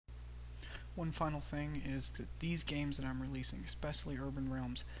One final thing is that these games that I'm releasing, especially Urban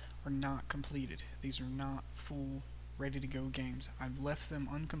Realms, are not completed. These are not full, ready to go games. I've left them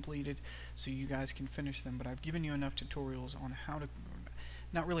uncompleted so you guys can finish them, but I've given you enough tutorials on how to,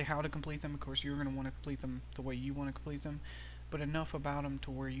 not really how to complete them, of course you're going to want to complete them the way you want to complete them, but enough about them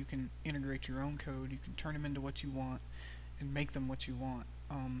to where you can integrate your own code, you can turn them into what you want, and make them what you want.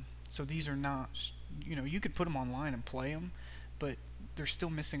 So these are not, you could put them online and play them, but they're still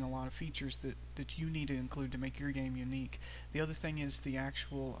missing a lot of features that you need to include to make your game unique. The other thing is the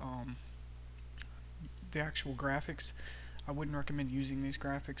actual graphics. I wouldn't recommend using these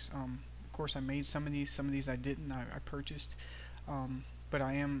graphics. Of course, I made some of these I didn't. I purchased, but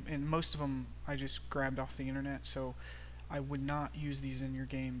and most of them I just grabbed off the internet. So I would not use these in your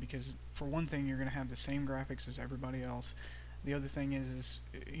game because, for one thing, you're going to have the same graphics as everybody else. The other thing is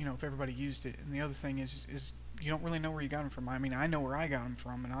if everybody used it, and the other thing is you don't really know where you got them from. I mean, I know where I got them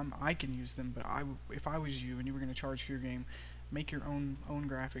from, and I can use them. But if I was you and you were going to charge for your game, make your own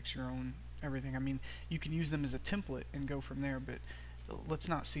graphics, your own everything. I mean, you can use them as a template and go from there. But let's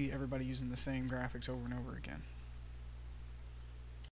not see everybody using the same graphics over and over again.